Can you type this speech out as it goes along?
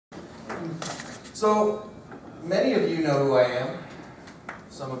So, many of you know who I am.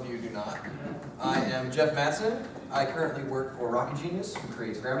 Some of you do not. I am Jeff Matson. I currently work for Rocket Genius, who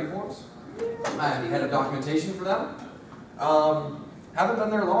creates gravity forms. I am the head of documentation for them. Haven't been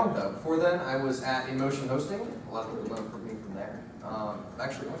there long though. Before then, I was at Emotion Hosting. A lot of people know me from there.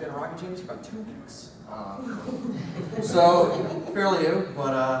 Actually, only been at Rocket Genius for about 2 weeks. So, fairly new,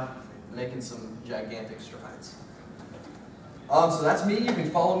 but making some gigantic strides. So that's me. You can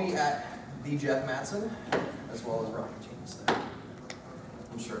follow me at the Jeff Matson, as well as Rocket Genius there.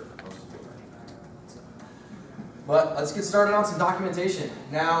 I'm sure most of you already know. But let's get started on some documentation.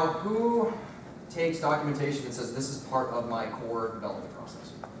 Now, who takes documentation and says this is part of my core development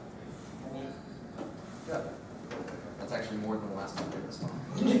process? Good. That's actually more than the last time I did this talk.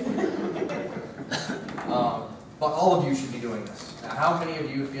 But all of you should be doing this. Now, how many of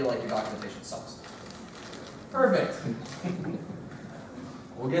you feel like your documentation sucks? Perfect.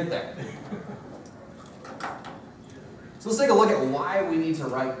 We'll get there. So let's take a look at why we need to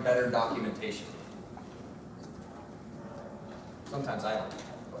write better documentation. Sometimes I don't,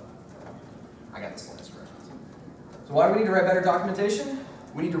 but I got this list right. So why do we need to write better documentation?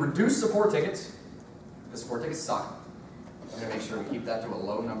 We need to reduce support tickets. The support tickets suck. I'm going to make sure we keep that to a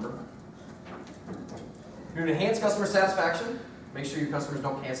low number. We're going to enhance customer satisfaction. Make sure your customers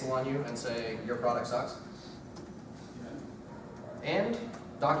don't cancel on you and say your product sucks. And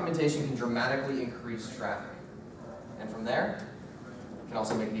documentation can dramatically increase traffic. And from there, it can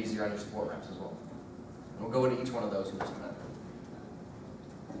also make it easier on your support reps as well. And we'll go into each one of those in just a minute.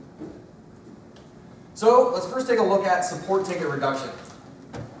 So let's first take a look at support ticket reduction.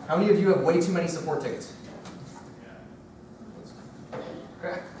 How many of you have way too many support tickets?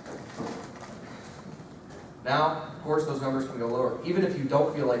 Okay. Now, of course, those numbers can go lower. Even if you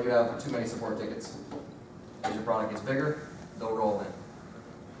don't feel like you have too many support tickets, as your product gets bigger, they'll roll in.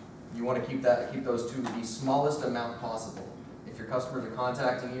 You want to keep those to the smallest amount possible. If your customers are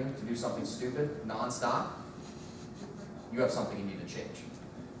contacting you to do something stupid, non-stop, you have something you need to change.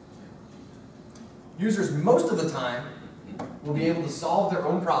 Users, most of the time, will be able to solve their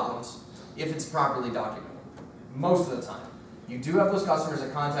own problems if it's properly documented. Most of the time. You do have those customers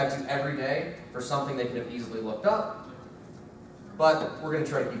that contact you every day for something they could have easily looked up, but we're going to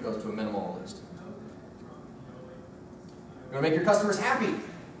try to keep those to a minimal at least. You want to make your customers happy.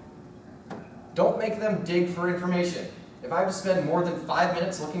 Don't make them dig for information. If I have to spend more than 5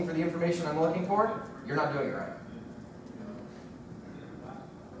 minutes looking for the information I'm looking for, you're not doing it right.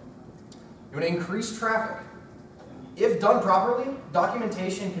 You want to increase traffic. If done properly,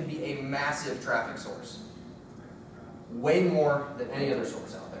 documentation can be a massive traffic source. Way more than any other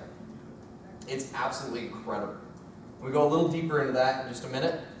source out there. It's absolutely incredible. We'll go a little deeper into that in just a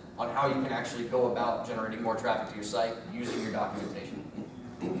minute on how you can actually go about generating more traffic to your site using your documentation.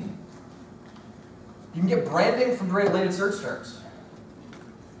 You can get branding from related search terms.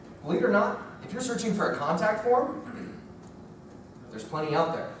 Believe it or not, if you're searching for a contact form, there's plenty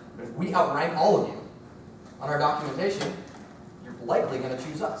out there. But if we outrank all of you on our documentation, you're likely going to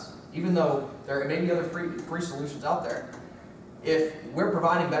choose us. Even though there may be other free solutions out there, if we're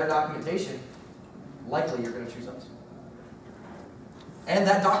providing better documentation, likely you're going to choose us. And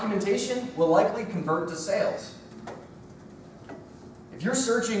that documentation will likely convert to sales. If you're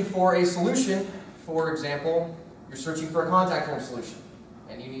searching for a solution, for example, you're searching for a contact form solution,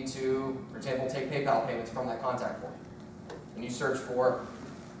 and you need to, for example, take PayPal payments from that contact form. And you search for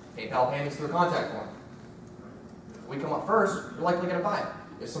PayPal payments through a contact form. If we come up first, you're likely going to buy it.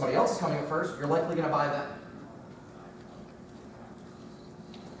 If somebody else is coming up first, you're likely going to buy that.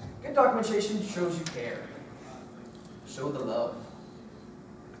 Good documentation shows you care. Show the love.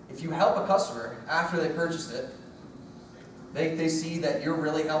 If you help a customer after they purchased it, they see that you're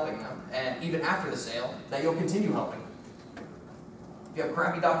really helping them, and even after the sale, that you'll continue helping them. If you have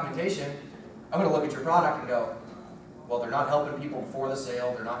crappy documentation, I'm going to look at your product and go, well, they're not helping people before the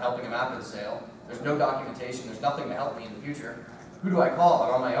sale, they're not helping them after the sale, there's no documentation, there's nothing to help me in the future. Who do I call?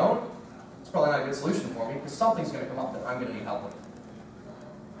 I'm on my own? It's probably not a good solution for me, because something's going to come up that I'm going to need help with.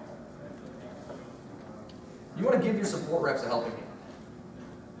 You want to give your support reps a helping hand.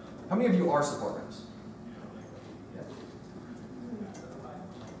 How many of you are support reps? Yeah.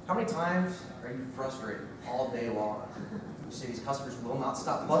 How many times are you frustrated all day long? You say these customers will not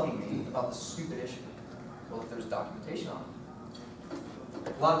stop bugging me about this stupid issue. Well, if there's documentation on it.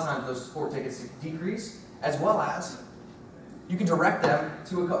 A lot of times those support tickets decrease, as well as you can direct them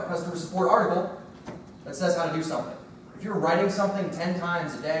to a customer support article that says how to do something. If you're writing something 10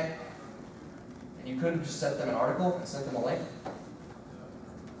 times a day, and you could have just sent them an article and sent them a link,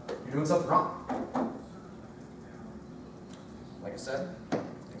 you're doing something wrong. Like I said, it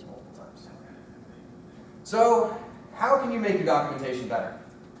takes multiple times. So, how can you make your documentation better?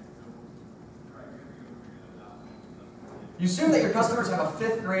 You assume that your customers have a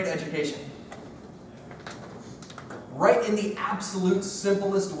 5th grade education. Write in the absolute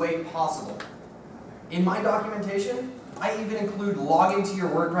simplest way possible. In my documentation, I even include logging to your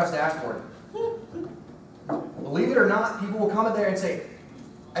WordPress dashboard. Believe it or not, people will come in there and say,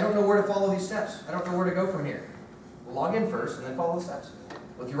 I don't know where to follow these steps. I don't know where to go from here. Log in first and then follow the steps.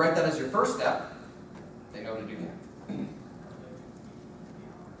 Well, if you write that as your first step, they know to do that.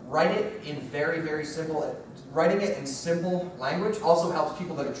 Write it in very, very simple. Writing it in simple language also helps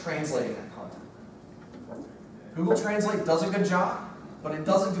people that are translating that content. Google Translate does a good job, but it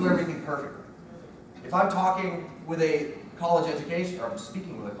doesn't do everything perfectly. If I'm talking with a college education, or I'm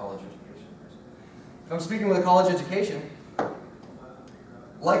speaking with a college education person, if I'm speaking with a college education,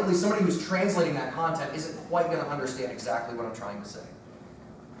 likely somebody who's translating that content isn't quite going to understand exactly what I'm trying to say.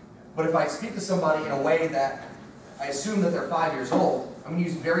 But if I speak to somebody in a way that I assume that they're 5 years old, I'm going to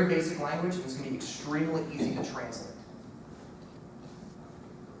use very basic language, and it's going to be extremely easy to translate.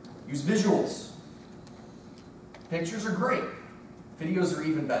 Use visuals. Pictures are great. Videos are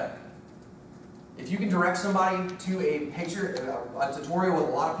even better. If you can direct somebody to a tutorial with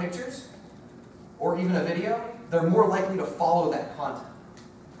a lot of pictures, or even a video, they're more likely to follow that content.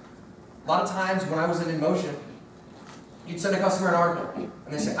 A lot of times when I was in InMotion, you'd send a customer an article,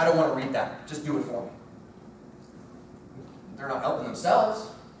 and they say, I don't want to read that, just do it for me. They're not helping themselves,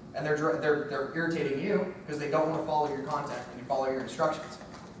 and they're irritating you because they don't want to follow your content and you follow your instructions.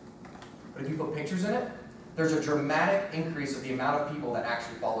 But if you put pictures in it, there's a dramatic increase of the amount of people that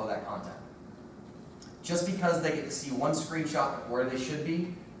actually follow that content. Just because they get to see one screenshot of where they should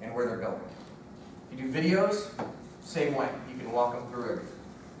be and where they're going. If you do videos, same way. You can walk them through everything.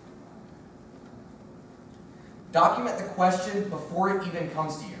 Document the question before it even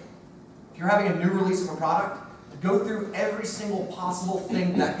comes to you. If you're having a new release of a product, go through every single possible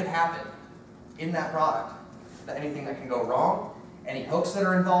thing that could happen in that product. Anything that can go wrong, any hooks that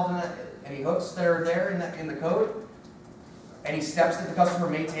are involved in that, any hooks that are there in the code, any steps that the customer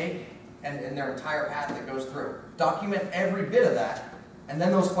may take, and their entire path that goes through. Document every bit of that, and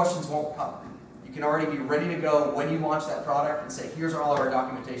then those questions won't come. You can already be ready to go when you launch that product and say, here's all of our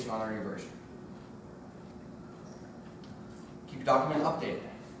documentation on our new version. Keep your document updated.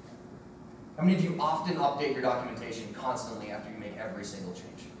 How many of you often update your documentation constantly after you make every single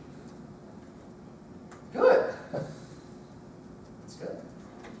change? Good. That's good.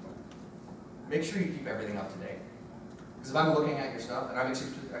 Make sure you keep everything up to date. Because if I'm looking at your stuff and I'm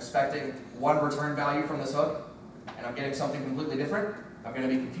expecting one return value from this hook, and I'm getting something completely different, I'm going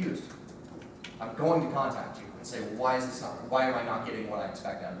to be confused. I'm going to contact you and say, why am I not getting what I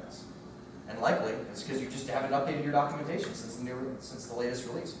expect out of this? And likely, it's because you just haven't updated your documentation since the latest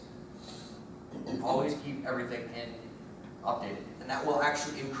release. Always keep everything updated. And that will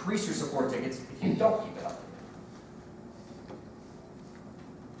actually increase your support tickets if you don't keep it updated.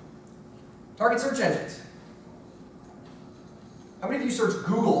 Target search engines. How many of you search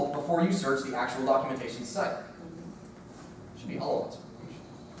Google before you search the actual documentation site? Should be all of us.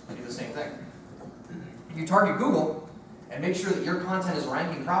 Do the same thing. If you target Google and make sure that your content is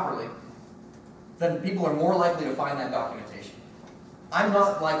ranking properly, then people are more likely to find that documentation. I'm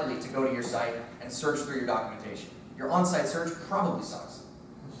not likely to go to your site and search through your documentation. Your on-site search probably sucks.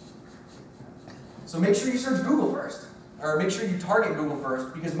 So make sure you search Google first. Or make sure you target Google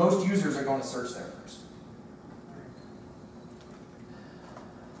first, because most users are going to search there first.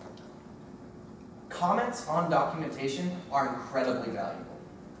 Comments on documentation are incredibly valuable.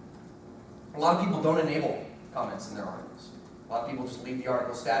 A lot of people don't enable comments in their articles. A lot of people just leave the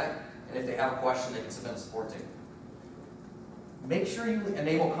article static, and if they have a question, they can submit a support ticket. Make sure you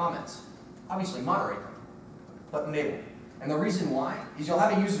enable comments. Obviously, moderate them, but enable them. And the reason why is you'll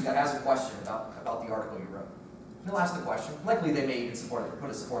have a user that has a question about the article you wrote. They'll ask the question. Likely they may even put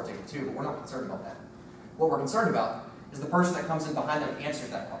a support ticket too, but we're not concerned about that. What we're concerned about is the person that comes in behind them answers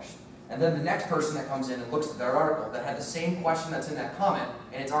that question. And then the next person that comes in and looks at their article that had the same question that's in that comment,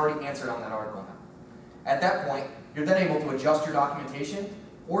 and it's already answered on that article now. At that point, you're then able to adjust your documentation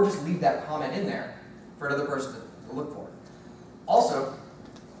or just leave that comment in there for another person to look for. Also,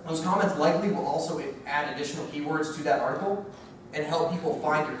 those comments likely will also add additional keywords to that article and help people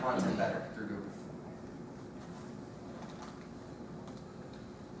find your content better through Google.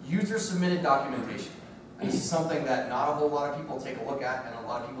 User-submitted documentation. This is something that not a whole lot of people take a look at, and a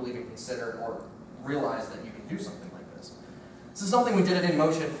lot of people even consider or realize that you can do something like this. This is something we did at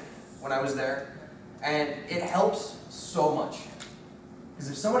InMotion when I was there, and it helps so much.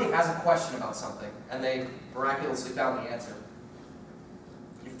 Because if somebody has a question about something, and they miraculously found the answer,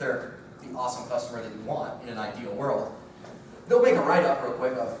 if the the awesome customer that you want in an ideal world, they'll make a write-up real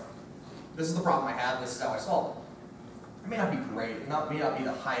quick of, this is the problem I have, this is how I solved it. It may not be great, it may not be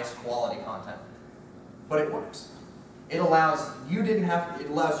the highest quality content, but it works. It allows you to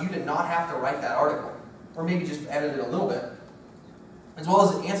not have to write that article, or maybe just edit it a little bit, as well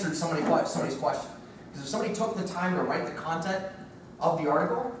as it answered somebody's question. Because if somebody took the time to write the content of the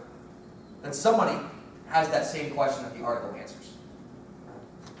article, then somebody has that same question that the article answers.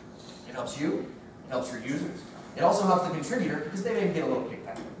 It helps you, it helps your users. It also helps the contributor because they maybe get a little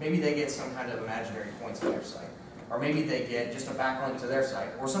kickback. Maybe they get some kind of imaginary points on their site. Or maybe they get just a backlink to their site,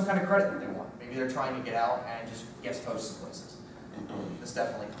 or some kind of credit that they want. Maybe they're trying to get out and just guest post some places. This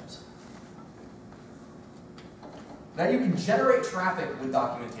definitely helps. Now you can generate traffic with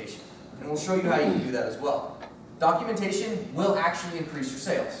documentation, and we'll show you how you can do that as well. Documentation will actually increase your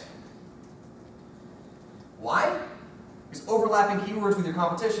sales. Why? Because overlapping keywords with your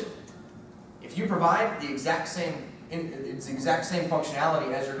competition. If you provide the exact same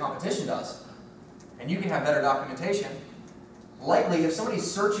functionality as your competition does, and you can have better documentation, likely if somebody's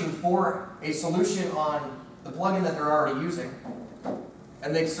searching for a solution on the plugin that they're already using,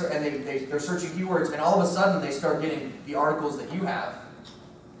 and they're searching keywords, and all of a sudden they start getting the articles that you have,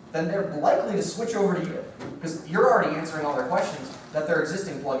 then they're likely to switch over to you, because you're already answering all their questions that their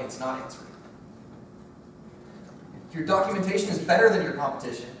existing plugin's not answering. If your documentation is better than your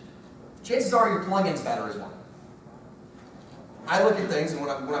competition, chances are your plugin's better as well. I look at things, and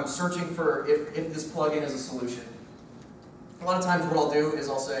when I'm searching for if this plugin is a solution, a lot of times what I'll do is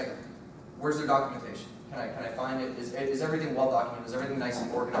I'll say, where's their documentation? Can I find it? Is everything well documented? Is everything nice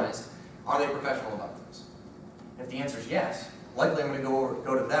and organized? Are they professional about things? If the answer is yes, likely I'm going to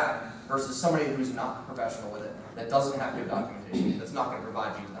go to that versus somebody who's not professional with it, that doesn't have good documentation, that's not going to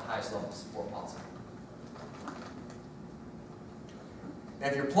provide you the highest level of support possible. Now,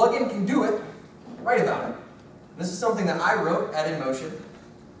 if your plugin can do it, write about it. This is something that I wrote at InMotion,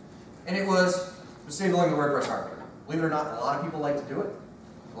 and it was disabling the WordPress hardware. Believe it or not, a lot of people like to do it.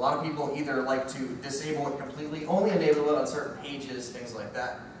 A lot of people either like to disable it completely, only enable it on certain pages, things like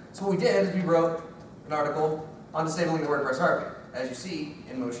that. So what we did is we wrote an article on disabling the WordPress hardware. As you see,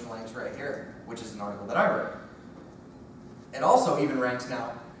 InMotion ranks right here, which is an article that I wrote. It also even ranks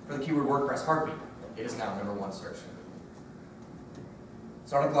now for the keyword WordPress heartbeat. It is now #1 search.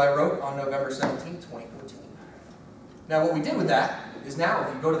 It's an article I wrote on November 17, 2014. Now what we did with that is now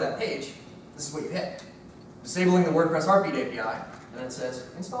if you go to that page, this is what you hit. Disabling the WordPress heartbeat API, and then it says,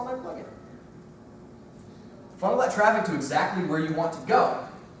 install my plugin. Funnel that traffic to exactly where you want to go,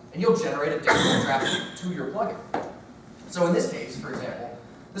 and you'll generate additional traffic to your plugin. So in this case, for example,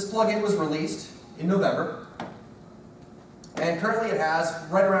 this plugin was released in November, and currently it has,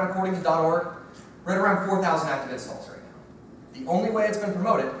 right around, according to .org, right around 4,000 active installs right now. The only way it's been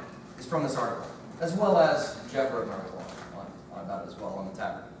promoted is from this article, as well as Jeff wrote an article about it as well on the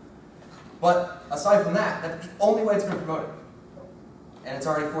tab. But aside from that, that's the only way it's been promoted. And it's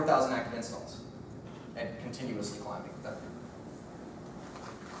already 4,000 active installs, and continuously climbing.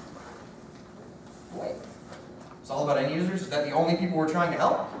 Wait. It's all about end users? Is that the only people we're trying to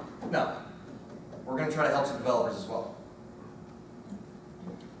help? No. We're going to try to help some developers as well.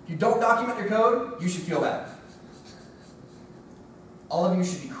 If you don't document your code, you should feel bad. All of you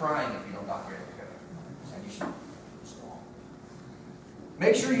should be crying if you don't document your code. And you should stall.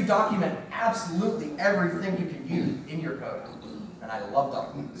 Make sure you document absolutely everything you can use in your code. And I love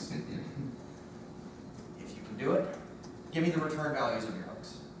documents. If you can do it, give me the return values of your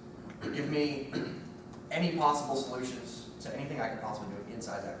hooks. Give me any possible solutions to anything I can possibly do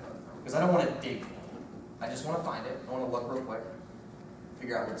inside that code. Because I don't want to dig for it. I just want to find it. I want to look real quick,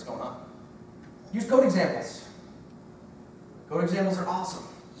 figure out what's going on. Use code examples. Code examples are awesome.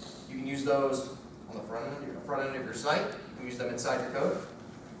 You can use those on the front end of your site. You can use them inside your code.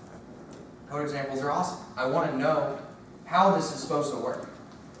 Code examples are awesome. I want to know how this is supposed to work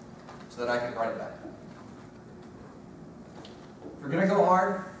so that I can write it back. If you're going to go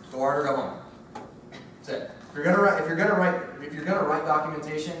hard or go home. That's it. If you're gonna write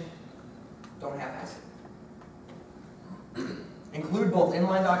documentation, don't half-ass it. Include both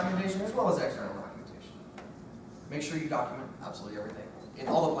inline documentation as well as external documentation. Make sure you document absolutely everything in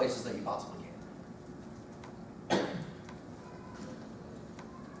all the places that you possibly can.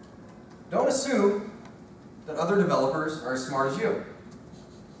 Don't assume that other developers are as smart as you.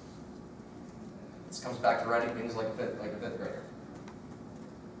 This comes back to writing things like a fifth grader.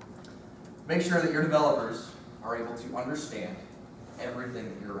 Make sure that your developers are able to understand everything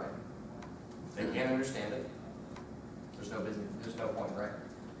that you're writing. If they can't understand it, there's no point, right?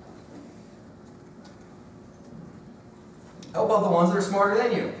 Help out the ones that are smarter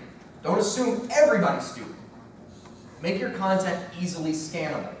than you. Don't assume everybody's stupid. Make your content easily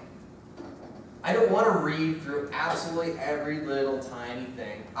scannable. I don't want to read through absolutely every little tiny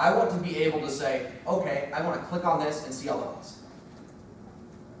thing. I want to be able to say, okay, I want to click on this and see all the links.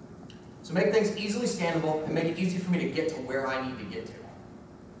 So make things easily scannable and make it easy for me to get to where I need to get to.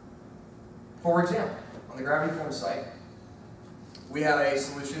 For example, on the Gravity Forms site, we have a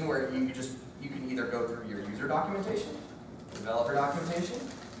solution where you can either go through your user documentation, developer documentation,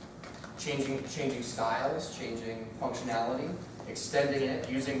 changing styles, changing functionality, extending it,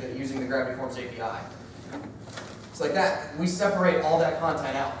 using the Gravity Forms API. It's like that. We separate all that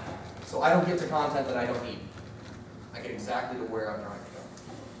content out. So I don't get to content that I don't need. I get exactly to where I'm trying to go.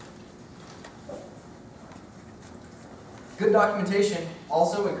 Good documentation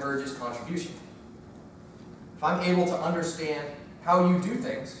also encourages contribution. If I'm able to understand how you do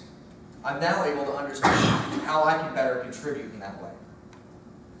things, I'm now able to understand how I can better contribute in that way.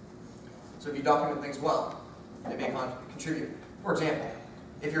 So if you document things well, they may contribute. For example,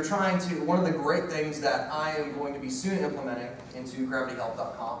 if you're trying to, one of the great things that I am going to be soon implementing into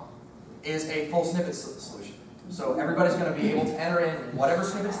gravityhelp.com is a full snippet solution. So everybody's going to be able to enter in whatever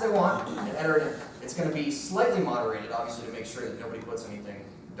snippets they want and enter it in. It's going to be slightly moderated, obviously, to make sure that nobody puts anything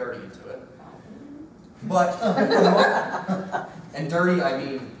dirty into it. But, and dirty, I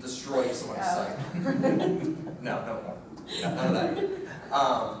mean destroy somebody's site. No, none of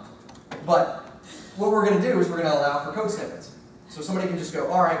that. But what we're going to do is we're going to allow for code snippets. So somebody can just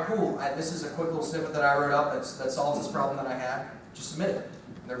go, all right, cool, this is a quick little snippet that I wrote up that solves this problem that I had. Just submit it,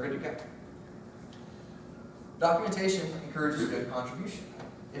 and they're good to go. Documentation encourages good contribution.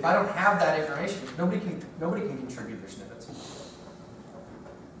 If I don't have that information, nobody can contribute their snippets.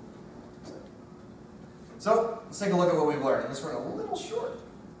 So let's take a look at what we've learned. And this went a little short,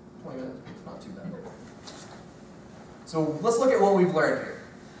 20 minutes, not too bad. So let's look at what we've learned here.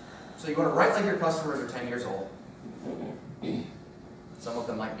 So you want to write like your customers are 10 years old. Some of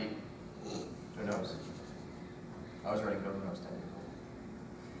them might be. Who knows? I was writing code when I was 10 years old.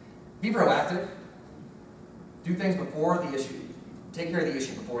 Be proactive. Do things before the issue. Take care of the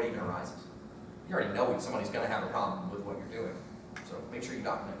issue before it even arises. You already know somebody's going to have a problem with what you're doing. So make sure you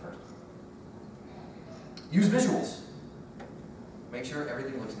document it first. Use visuals. Make sure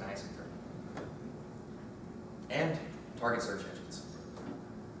everything looks nice and pretty. And target search engines.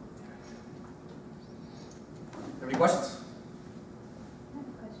 Have any questions? I have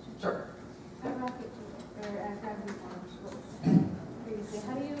a question. Sure. At Rocket or at Gravity Forms, previously,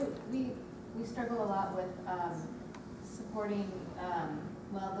 how do you, we struggle a lot with supporting,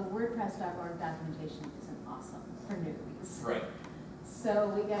 well, the WordPress.org documentation isn't awesome for newbies. Right. So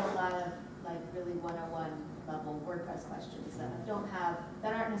we get a lot of like really 101 level WordPress questions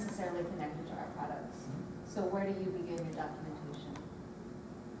that aren't necessarily connected to our products. So where do you begin your documentation?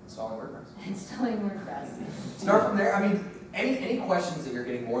 Installing WordPress. Installing WordPress. Start from there. I mean, any questions that you're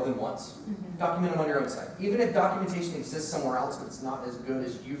getting more than once, document them on your own site. Even if documentation exists somewhere else that's not as good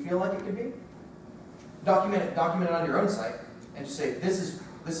as you feel like it could be, document it on your own site and just say, this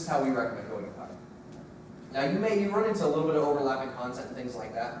is how we recommend going about it. Now you run into a little bit of overlapping content and things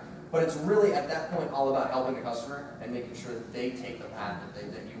like that, but it's really at that point all about helping the customer and making sure that they take the path that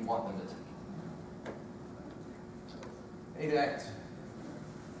you want them to take. Anything else?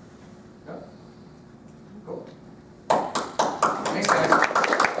 No? Cool.